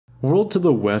World to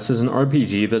the West is an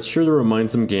RPG that's sure to remind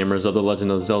some gamers of the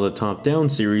Legend of Zelda top-down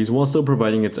series while still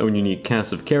providing its own unique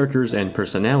cast of characters and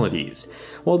personalities.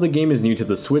 While the game is new to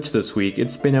the Switch this week,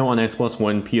 it's been out on Xbox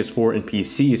One, PS4, and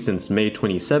PC since May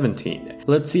 2017.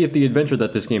 Let's see if the adventure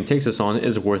that this game takes us on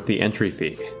is worth the entry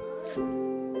fee.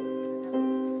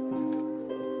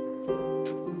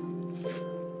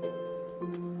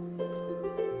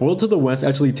 World to the West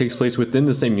actually takes place within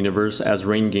the same universe as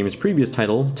Rain Games' previous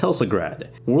title, Telsagrad.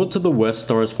 World to the West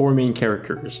stars four main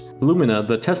characters: Lumina,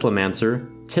 the Teslamancer,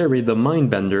 Terry, the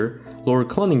Mindbender, Lord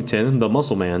Clunnington, the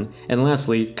Muscleman, and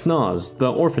lastly, Knoz,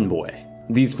 the Orphan Boy.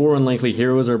 These four unlikely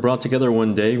heroes are brought together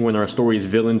one day when our story's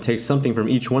villain takes something from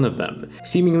each one of them,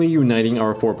 seemingly uniting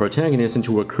our four protagonists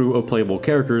into a crew of playable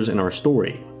characters in our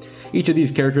story. Each of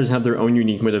these characters have their own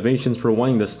unique motivations for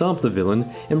wanting to stop the villain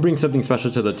and bring something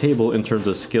special to the table in terms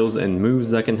of skills and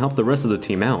moves that can help the rest of the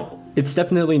team out. It's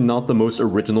definitely not the most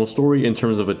original story in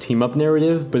terms of a team-up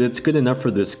narrative, but it's good enough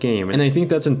for this game, and I think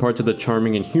that's in part to the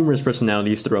charming and humorous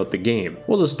personalities throughout the game.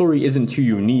 While the story isn't too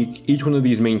unique, each one of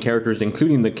these main characters,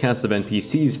 including the cast of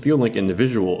NPCs, feel like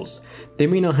individuals. They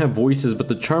may not have voices, but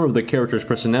the charm of the characters'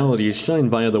 personalities shine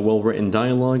via the well-written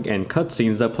dialogue and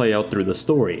cutscenes that play out through the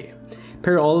story.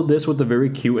 Pair all of this with the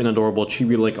very cute and adorable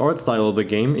chibi-like art style of the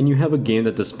game, and you have a game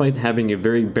that, despite having a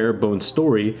very bare-bones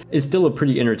story, is still a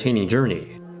pretty entertaining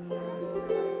journey.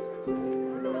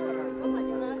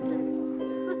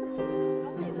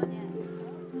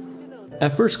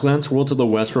 At first glance, World to the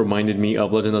West reminded me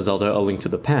of Legend of Zelda: A Link to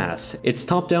the Past. Its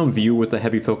top-down view with a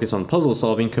heavy focus on puzzle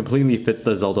solving completely fits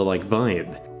the Zelda-like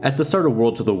vibe. At the start of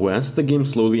World to the West, the game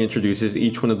slowly introduces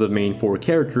each one of the main four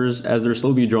characters as they're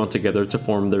slowly drawn together to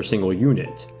form their single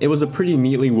unit. It was a pretty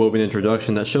neatly woven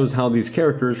introduction that shows how these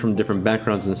characters from different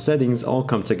backgrounds and settings all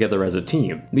come together as a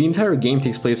team. The entire game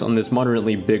takes place on this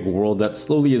moderately big world that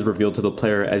slowly is revealed to the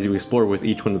player as you explore with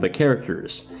each one of the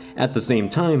characters. At the same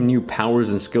time, new powers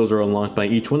and skills are unlocked by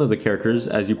each one of the characters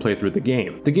as you play through the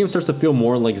game. The game starts to feel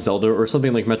more like Zelda or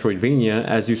something like Metroidvania,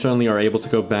 as you suddenly are able to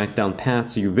go back down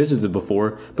paths you visited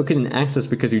before but couldn't access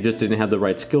because you just didn't have the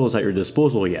right skills at your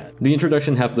disposal yet. The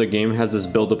introduction half of the game has this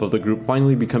buildup of the group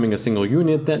finally becoming a single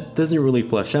unit that doesn't really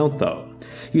flesh out though.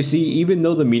 You see, even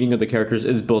though the meeting of the characters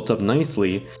is built up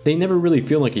nicely, they never really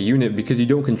feel like a unit because you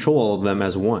don't control all of them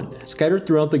as one. Scattered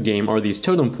throughout the game are these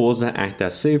totem poles that act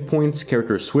as save points,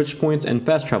 character switch points, and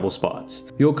fast travel spots.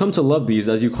 You'll come to love these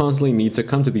as you constantly need to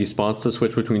come to these spots to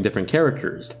switch between different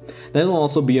characters. That'll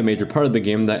also be a major part of the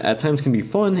game that at times can be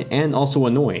fun and also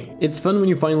annoying. It's fun when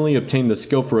you finally obtain the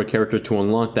skill for a character to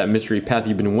unlock that mystery path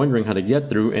you've been wondering how to get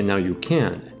through, and now you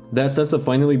can. That sense of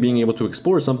finally being able to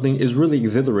explore something is really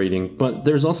exhilarating, but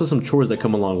there's also some chores that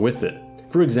come along with it.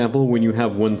 For example, when you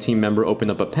have one team member open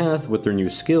up a path with their new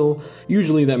skill,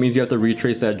 usually that means you have to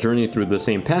retrace that journey through the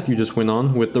same path you just went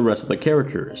on with the rest of the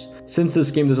characters. Since this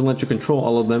game doesn't let you control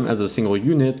all of them as a single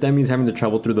unit, that means having to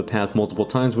travel through the path multiple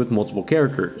times with multiple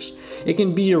characters. It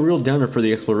can be a real downer for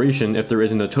the exploration if there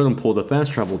isn't a totem pole to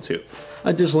fast travel to.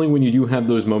 Additionally, when you do have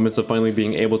those moments of finally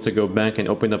being able to go back and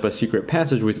open up a secret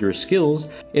passage with your skills,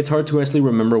 it's hard to actually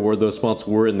remember where those spots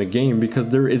were in the game because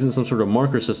there isn't some sort of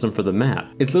marker system for the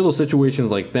map. It's little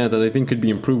situations like that I think could be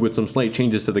improved with some slight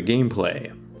changes to the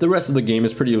gameplay. The rest of the game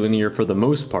is pretty linear for the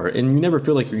most part, and you never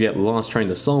feel like you get lost trying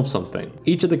to solve something.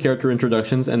 Each of the character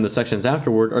introductions and the sections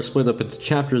afterward are split up into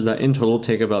chapters that in total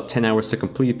take about 10 hours to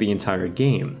complete the entire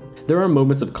game. There are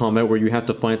moments of combat where you have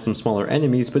to fight some smaller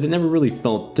enemies, but it never really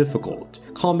felt difficult.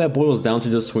 Combat boils down to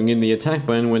just swinging the attack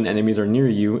button when enemies are near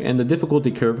you, and the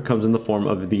difficulty curve comes in the form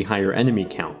of the higher enemy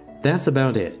count. That's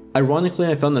about it. Ironically,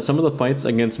 I found that some of the fights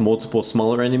against multiple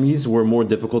smaller enemies were more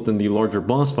difficult than the larger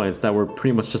boss fights that were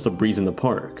pretty much just a breeze in the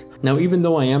park. Now, even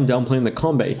though I am downplaying the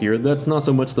combat here, that's not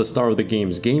so much the star of the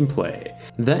game's gameplay.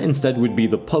 That instead would be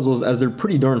the puzzles, as they're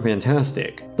pretty darn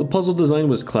fantastic. The puzzle design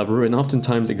was clever and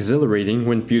oftentimes exhilarating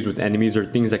when fused with enemies or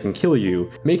things that can kill you,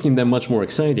 making them much more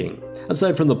exciting.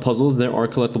 Aside from the puzzles, there are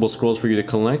collectible scrolls for you to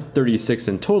collect, 36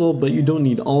 in total, but you don't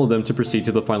need all of them to proceed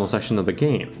to the final section of the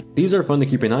game. These are fun to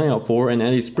keep an eye out for and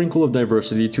add a sprinkle of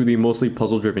diversity to the mostly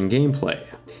puzzle-driven gameplay.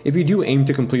 If you do aim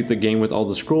to complete the game with all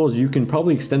the scrolls, you can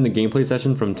probably extend the gameplay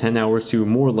session from 10 hours to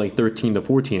more like 13 to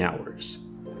 14 hours.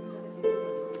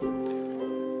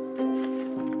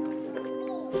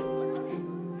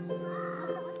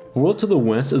 World to the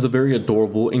West is a very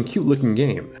adorable and cute looking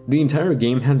game. The entire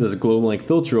game has this glow-like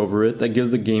filter over it that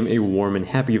gives the game a warm and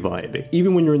happy vibe,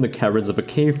 even when you're in the caverns of a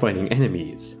cave fighting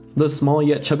enemies. The small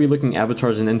yet chubby looking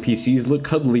avatars and NPCs look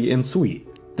cuddly and sweet.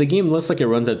 The game looks like it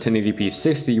runs at 1080p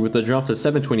 60 with a drop to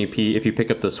 720p if you pick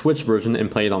up the Switch version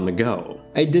and play it on the go.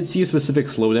 I did see a specific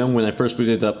slowdown when I first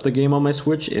booted up the game on my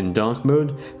Switch in dock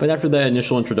mode, but after that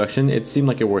initial introduction it seemed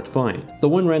like it worked fine. The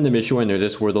one random issue I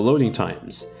noticed were the loading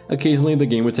times. Occasionally the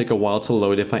game would take a while to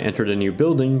load if I entered a new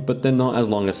building, but then not as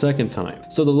long a second time.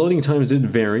 So the loading times did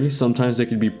vary, sometimes they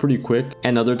could be pretty quick,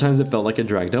 and other times it felt like it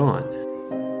dragged on.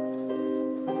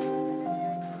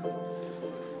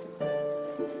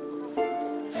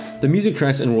 The music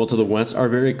tracks in World to the West are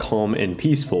very calm and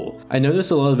peaceful. I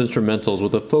noticed a lot of instrumentals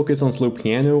with a focus on slow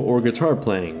piano or guitar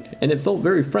playing, and it felt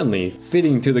very friendly,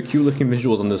 fitting to the cute looking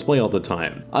visuals on display all the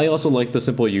time. I also liked the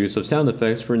simple use of sound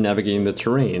effects for navigating the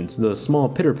terrains, the small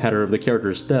pitter patter of the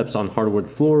character's steps on hardwood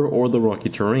floor or the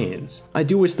rocky terrains. I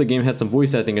do wish the game had some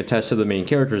voice acting attached to the main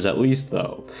characters at least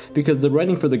though, because the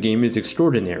writing for the game is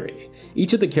extraordinary.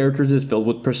 Each of the characters is filled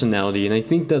with personality, and I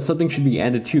think that something should be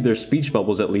added to their speech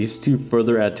bubbles at least to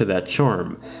further add to that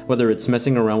charm, whether it's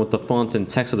messing around with the font and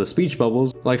text of the speech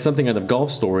bubbles like something out of Golf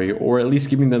Story, or at least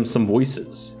giving them some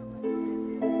voices.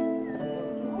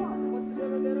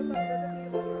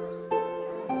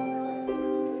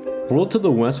 World to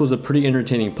the West was a pretty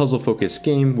entertaining puzzle-focused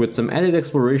game with some added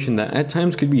exploration that at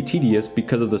times could be tedious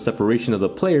because of the separation of the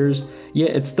players,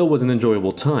 yet it still was an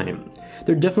enjoyable time.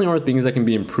 There definitely are things that can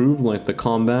be improved like the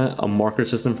combat, a marker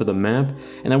system for the map,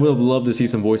 and I would have loved to see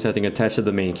some voice acting attached to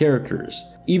the main characters.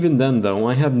 Even then though,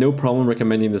 I have no problem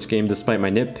recommending this game despite my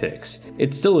nitpicks.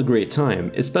 It's still a great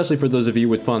time, especially for those of you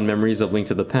with fond memories of Link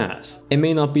to the Past. It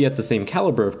may not be at the same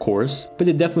caliber of course, but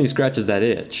it definitely scratches that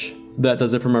itch. That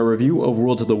does it for my review of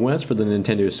World to the West for the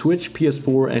Nintendo Switch,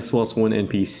 PS4, Xbox One, and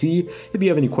PC. If you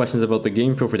have any questions about the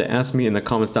game, feel free to ask me in the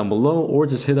comments down below, or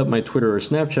just hit up my Twitter or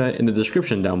Snapchat in the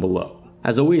description down below.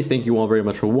 As always, thank you all very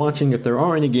much for watching. If there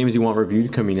are any games you want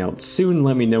reviewed coming out soon,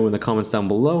 let me know in the comments down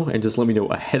below, and just let me know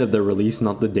ahead of their release,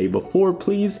 not the day before,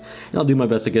 please, and I'll do my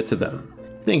best to get to them.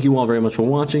 Thank you all very much for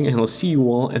watching, and I'll see you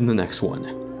all in the next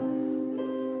one.